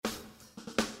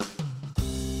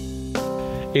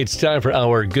It's time for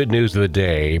our good news of the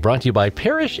day, brought to you by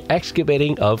Parrish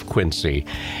Excavating of Quincy.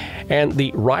 And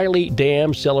the Riley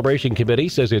Dam Celebration Committee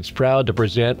says it's proud to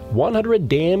present 100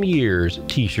 Dam Years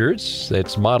t-shirts.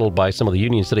 That's modeled by some of the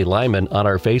Union City linemen on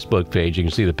our Facebook page. You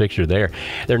can see the picture there.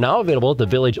 They're now available at the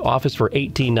village office for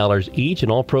 $18 each, and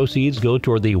all proceeds go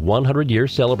toward the 100-year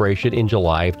celebration in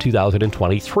July of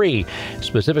 2023,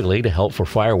 specifically to help for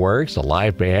fireworks, a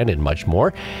live band, and much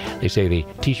more. They say the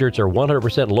t-shirts are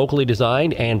 100% locally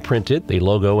designed and printed. The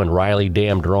logo and Riley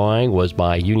Dam drawing was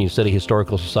by Union City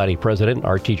Historical Society President,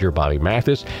 art teacher Bobby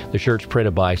Mathis. The shirt's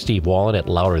printed by Steve Wallen at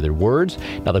Louder Than Words.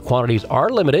 Now, the quantities are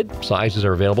limited. Sizes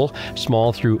are available,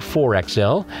 small through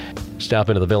 4XL. Stop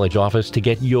into the village office to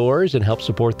get yours and help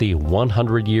support the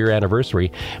 100-year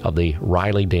anniversary of the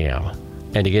Riley Dam.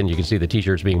 And again, you can see the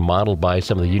t-shirts being modeled by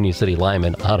some of the Union City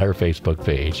linemen on our Facebook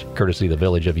page, courtesy of the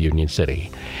Village of Union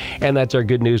City. And that's our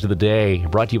good news of the day,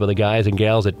 brought to you by the guys and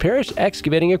gals at Parrish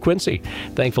Excavating of Quincy.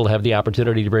 Thankful to have the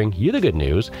opportunity to bring you the good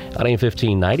news on AM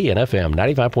 1590 and FM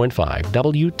 95.5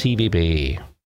 WTVB.